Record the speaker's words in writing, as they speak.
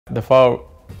The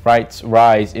far-right's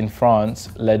rise in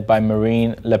France, led by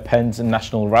Marine Le Pen's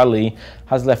National Rally,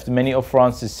 has left many of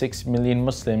France's 6 million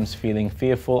Muslims feeling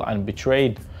fearful and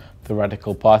betrayed. The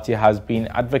Radical Party has been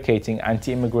advocating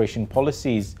anti-immigration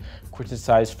policies,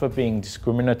 criticized for being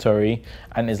discriminatory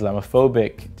and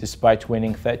Islamophobic. Despite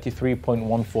winning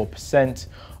 33.14%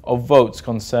 of votes,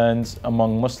 concerns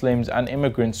among Muslims and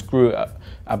immigrants grew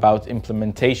about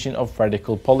implementation of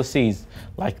radical policies,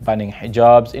 like banning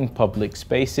hijabs in public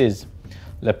spaces.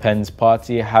 Le Pen's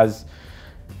party has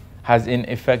in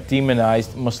effect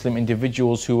demonized Muslim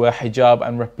individuals who wear hijab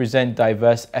and represent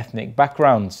diverse ethnic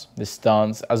backgrounds. This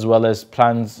stance, as well as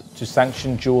plans to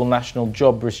sanction dual national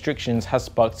job restrictions, has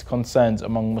sparked concerns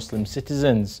among Muslim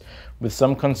citizens, with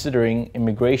some considering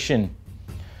immigration.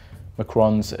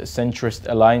 Macron's centrist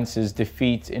alliance's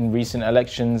defeat in recent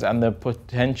elections and the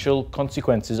potential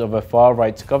consequences of a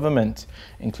far-right government,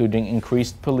 including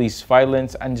increased police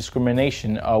violence and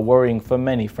discrimination, are worrying for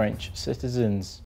many French citizens.